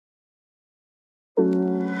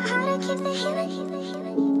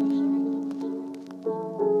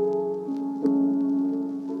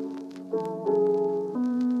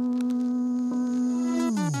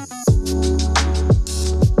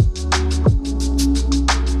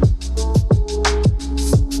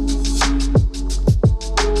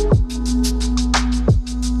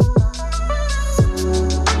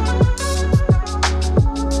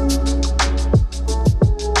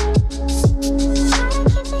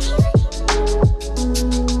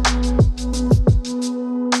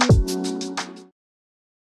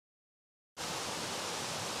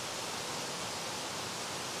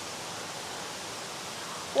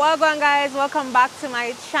Welcome guys, welcome back to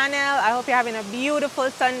my channel. I hope you're having a beautiful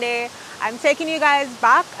Sunday. I'm taking you guys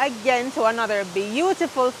back again to another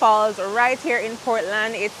beautiful falls right here in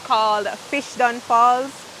Portland. It's called Fish Dunn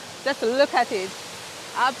Falls. Just look at it.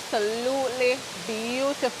 Absolutely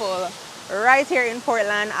beautiful right here in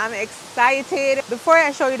Portland. I'm excited. Before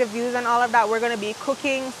I show you the views and all of that, we're going to be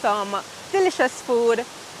cooking some delicious food.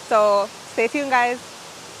 So stay tuned guys.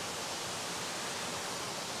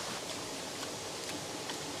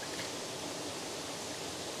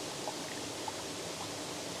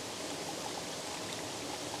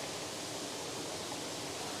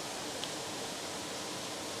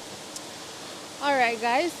 Alright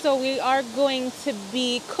guys, so we are going to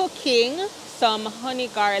be cooking some honey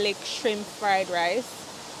garlic shrimp fried rice.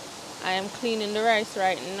 I am cleaning the rice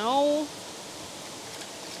right now.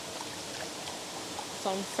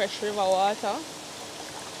 Some fresh river water.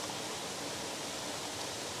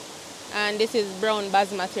 And this is brown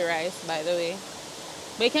basmati rice, by the way.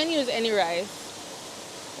 But you can use any rice.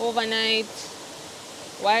 Overnight,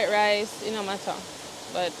 white rice, it no matter.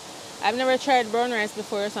 But I've never tried brown rice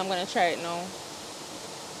before, so I'm going to try it now.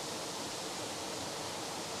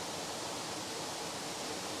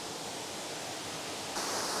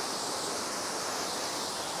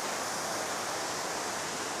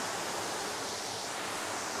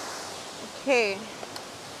 Okay,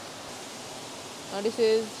 now this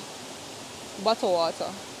is bottled water.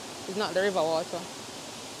 It's not the river water.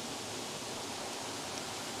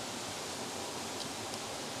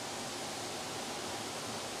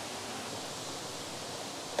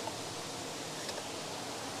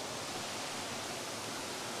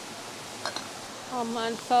 Oh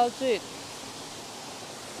man, salt it.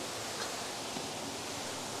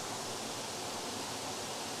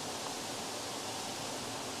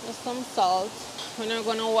 Just some salt. We're not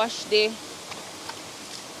gonna wash the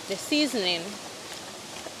seasoning.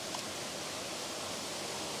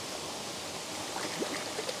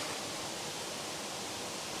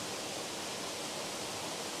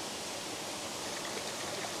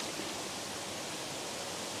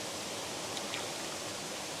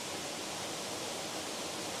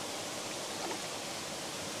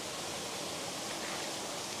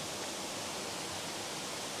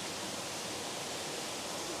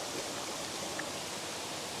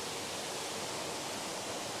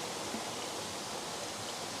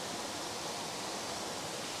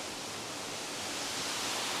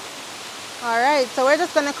 Alright, so we're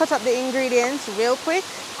just going to cut up the ingredients real quick.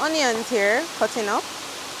 Onions here, cutting up.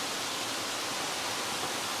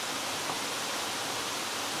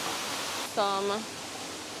 Some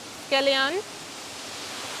scallion.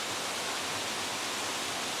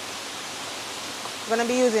 I'm going to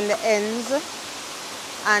be using the ends.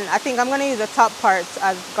 And I think I'm going to use the top parts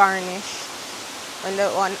as garnish when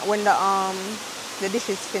the dish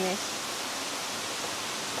is finished.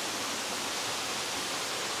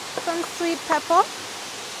 Some sweet pepper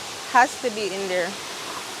has to be in there.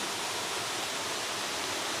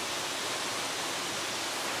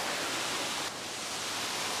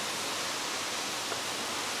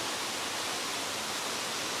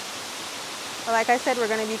 Like I said, we're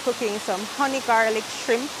going to be cooking some honey garlic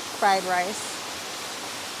shrimp fried rice.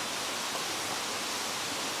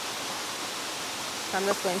 I'm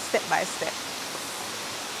just going step by step.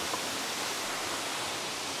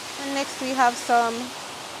 And next we have some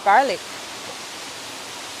garlic.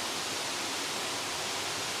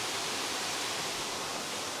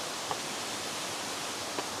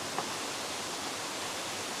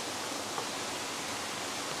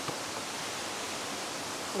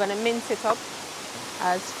 We're going to mince it up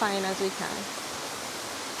as fine as we can.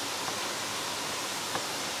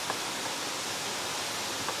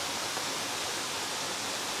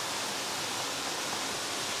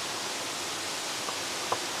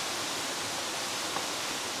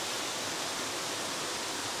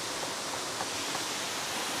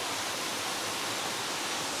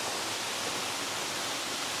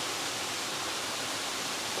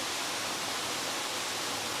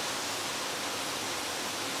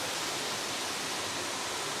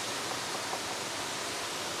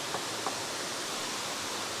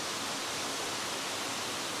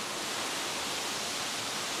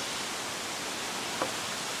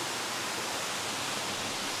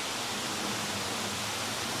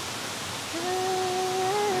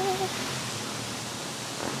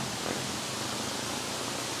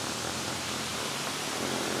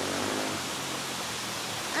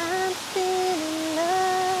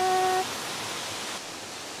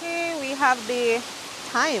 have the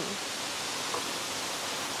thyme.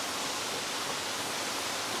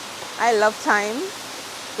 I love thyme.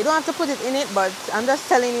 You don't have to put it in it, but I'm just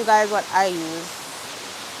telling you guys what I use.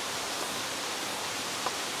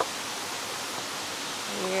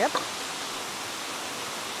 Yep.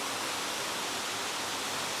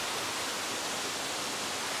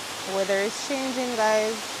 Weather is changing,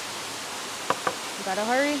 guys. You gotta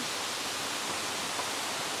hurry.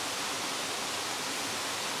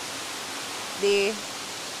 The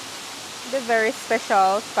very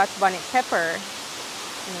special Scotch bonnet pepper.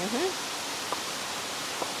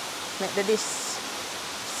 Make the dish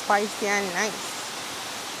spicy and nice.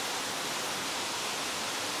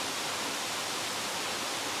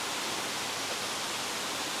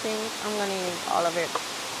 I think I'm gonna use all of it.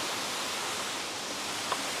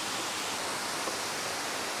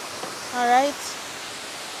 All right,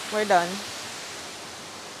 we're done.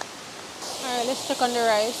 All right, let's check on the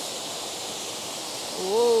rice.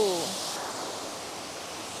 Ooh.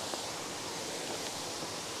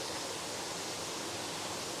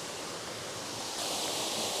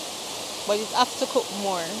 But it has to cook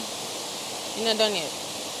more. You're not done yet.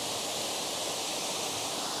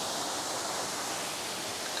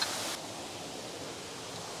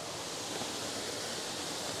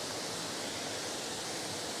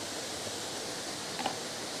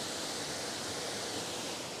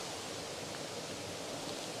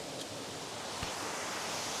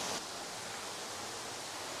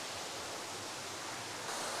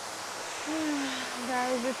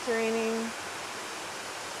 Guys, it's raining.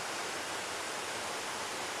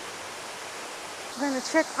 I'm gonna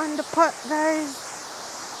check on the pot, guys.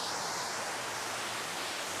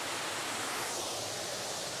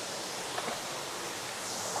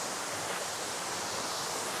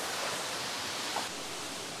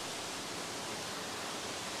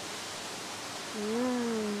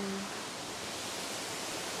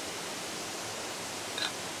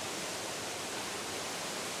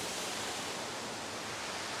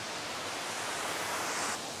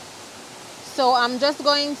 So I'm just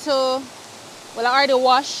going to, well, I already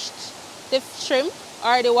washed the shrimp.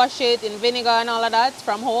 I already washed it in vinegar and all of that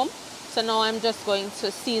from home. So now I'm just going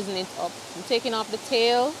to season it up. I'm taking off the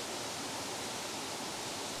tail,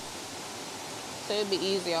 so it'll be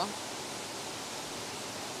easier.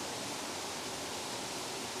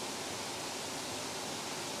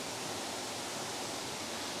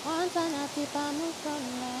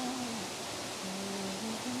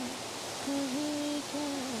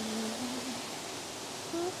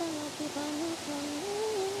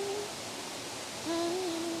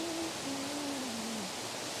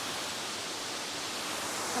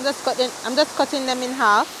 I'm just cutting them in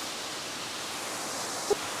half.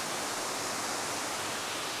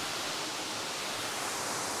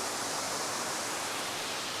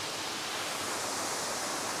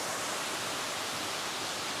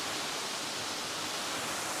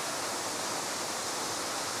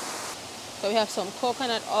 So we have some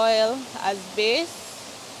coconut oil as base.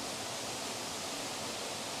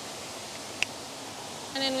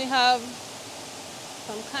 And then we have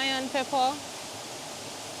some cayenne pepper,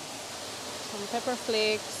 some pepper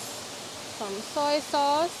flakes, some soy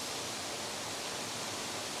sauce,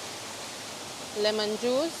 lemon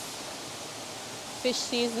juice, fish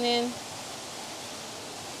seasoning,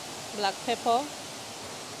 black pepper,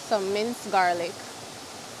 some minced garlic,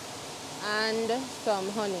 and some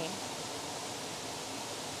honey.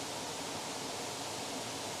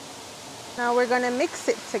 Now we're gonna mix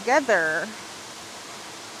it together.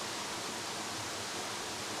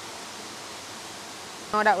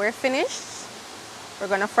 Now that we're finished, we're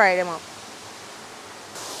gonna fry them up.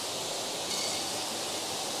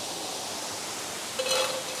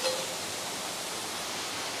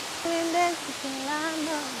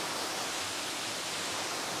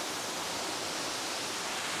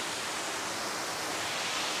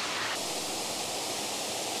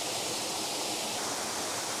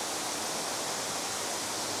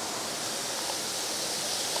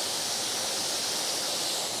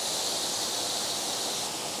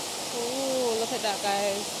 Ooh, look at that,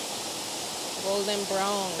 guys. Golden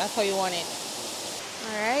brown. That's how you want it.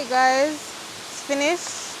 Alright, guys. It's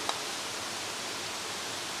finished.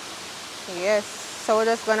 Yes. So we're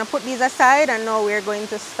just gonna put these aside, and now we're going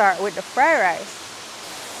to start with the fried rice.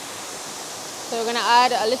 So we're gonna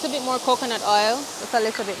add a little bit more coconut oil, just a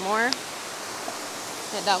little bit more.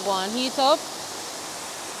 Let that go and heat up.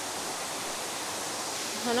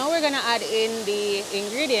 So now we're gonna add in the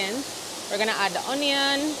ingredients. We're gonna add the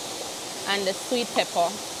onion and the sweet pepper.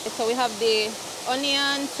 So we have the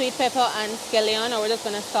onion, sweet pepper, and scallion, and we're just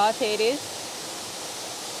gonna saute this.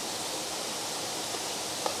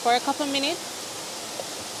 for a couple minutes,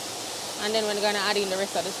 and then we're gonna add in the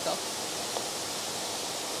rest of the stuff.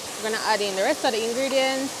 We're gonna add in the rest of the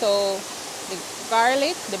ingredients, so the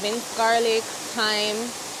garlic, the minced garlic, thyme,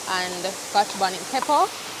 and Scotch bonnet pepper.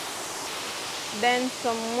 Then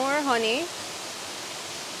some more honey,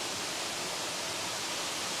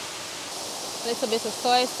 a little bit of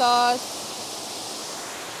soy sauce,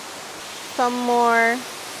 some more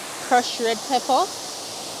crushed red pepper,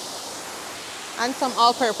 and some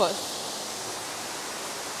all-purpose.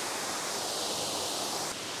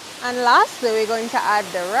 And lastly, we're going to add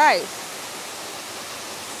the rice.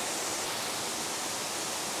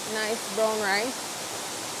 Nice brown rice.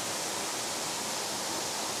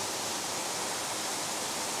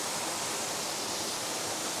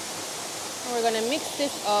 And we're going to mix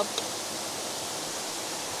this up.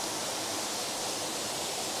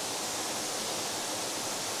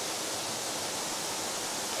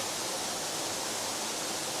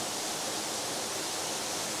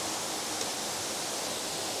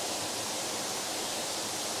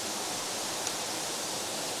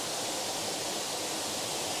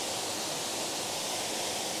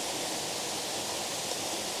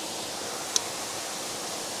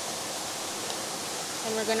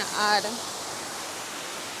 And we're gonna add the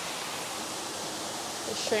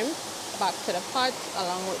shrimp back to the pot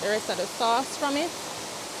along with the rest of the sauce from it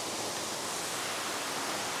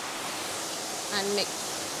and mix.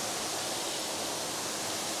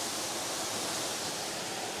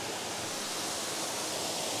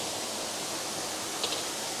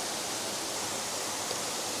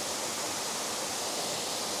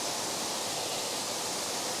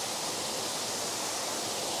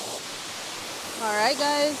 Alright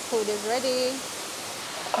guys, food is ready.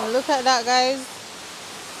 And look at that, guys.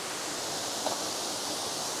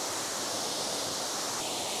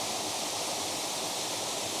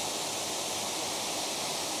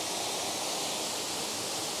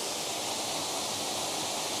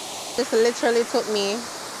 This literally took me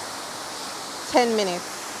 10 minutes.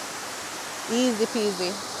 Easy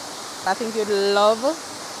peasy. I think you'd really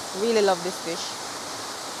love this fish.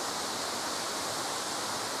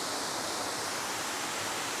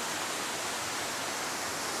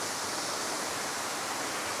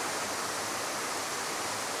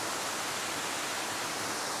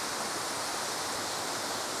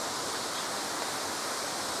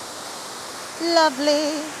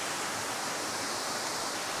 Lovely.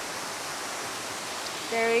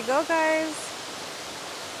 There we go, guys.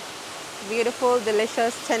 Beautiful,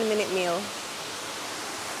 delicious 10-minute meal.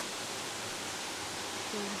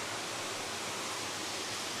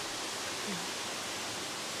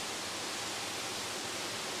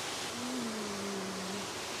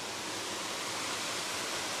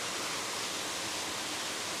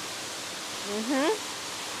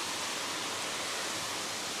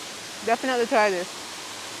 Definitely try this.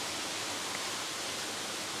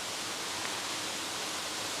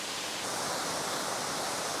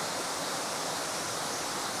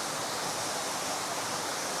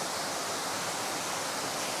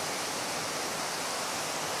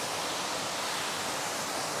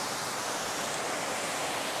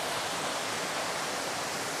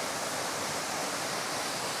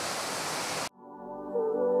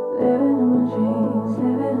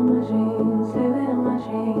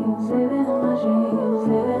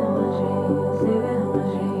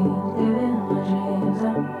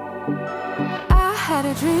 I had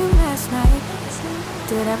a dream last night.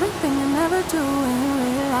 Did everything you never do in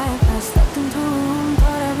real life. I stepped into a room,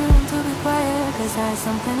 told everyone to be quiet, cause I had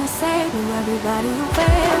something to say to everybody who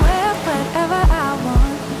wear whatever I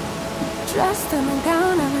want. Dressed in a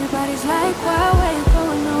gown, everybody's like, why, where you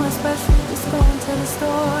going? No, especially just going to the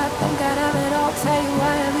store. I think I'd have it all, tell you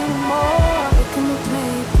why I need more. Picking the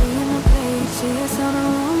plate, being the plate, she is on her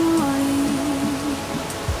own money.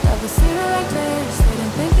 Never seen her like this,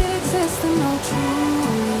 didn't think it existed, no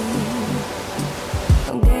truly.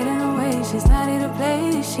 Don't get in her way, she's not here to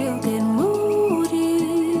play, she'll get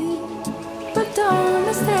moody. But don't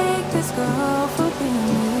mistake this girl for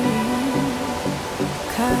being me,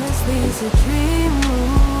 cause these are dream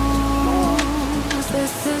rules.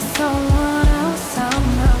 This is someone else, I'm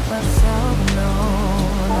not myself, no,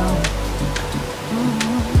 no.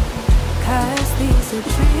 Cause these are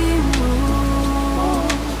dream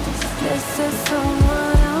rules. This is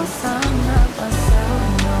someone else, I'm not myself,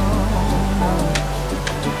 no, no.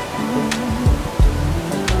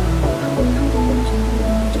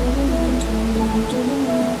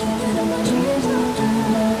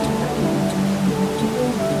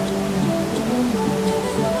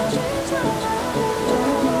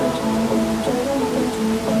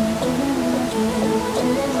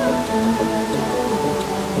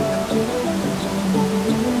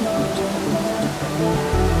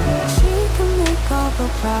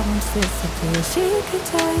 disappear. She could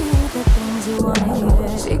tell you the things you wanna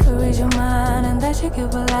hear. She could read your mind and then she could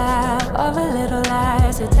pull out all the little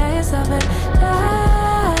lies to tell yourself it.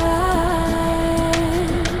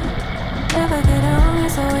 Never get on,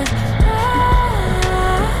 it's always right.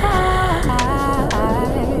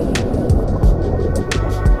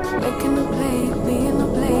 Making the plate, being the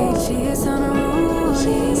plate. She is on a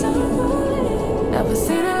routine. Never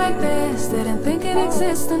seen it like this. Didn't think it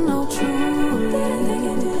existed, no truly.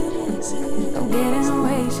 Don't get in her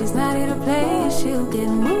way, she's not here to play. She'll get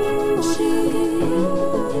moody.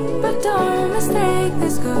 But don't mistake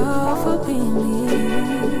this girl for being me.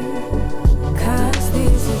 'Cause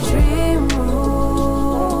these are dream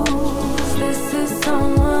rules. This is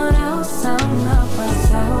someone else, I'm not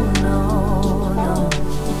myself, no, no.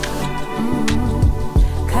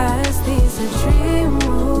 'Cause these are dream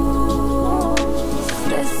rules.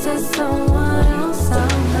 This is someone else,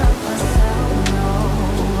 I'm not myself, no,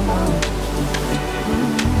 no.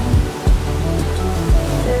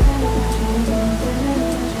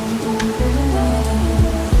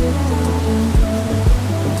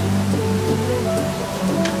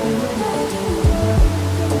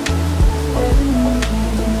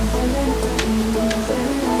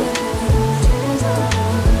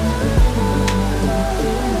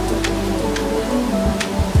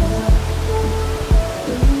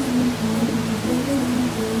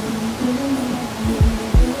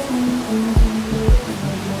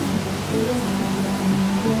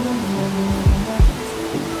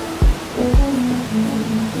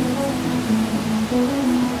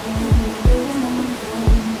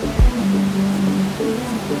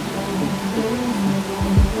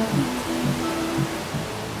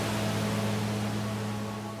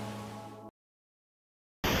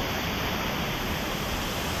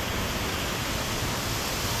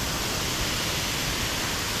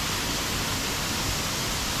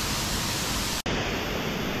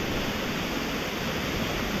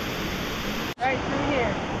 Right through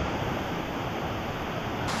here.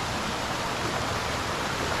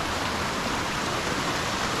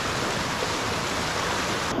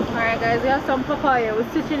 Alright guys, we have some papaya. We're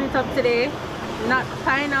stitching it up today. Not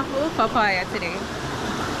pineapple, papaya today.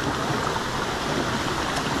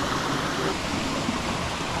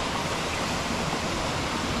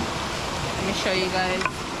 Let me show you guys.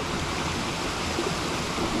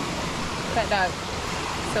 Look at that.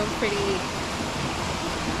 So pretty.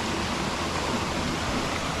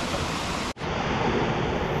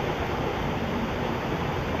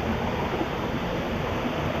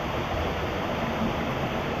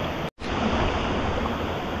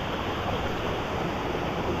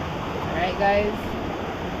 Alright guys.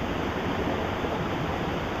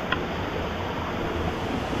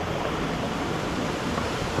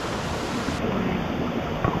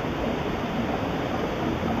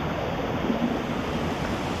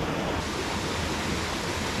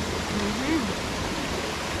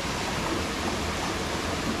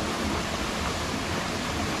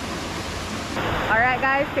 Alright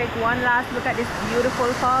guys, take one last look at this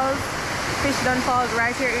beautiful falls. Fish Dunn Falls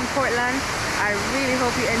right here in Portland. I really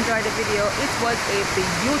hope you enjoyed the video. It was a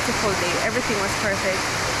beautiful day. Everything was perfect.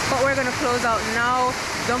 But we're gonna close out now.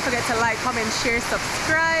 Don't forget to like, comment, share,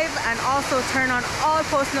 subscribe, and also turn on all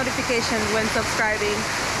post notifications when subscribing.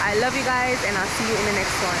 I love you guys and I'll see you in the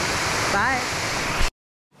next one. Bye.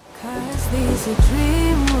 'Cause these are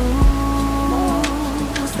dream rules.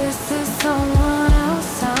 This is someone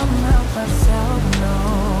else, I'm not myself, no,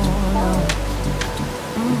 no.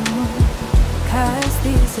 'Cause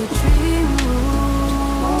these are dream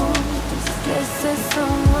rules. This is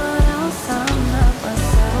someone else, I'm not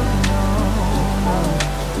myself, no, no.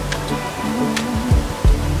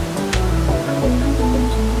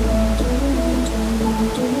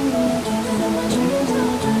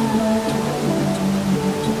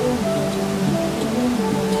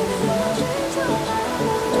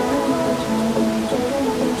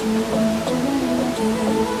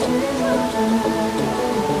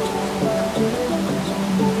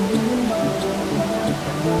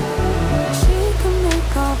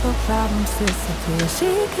 Problems disappear. She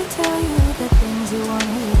could tell you the things you wanna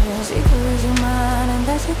hear. She could lose your mind and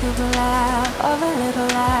then she could pull out all the little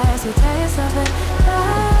lies you tell yourself that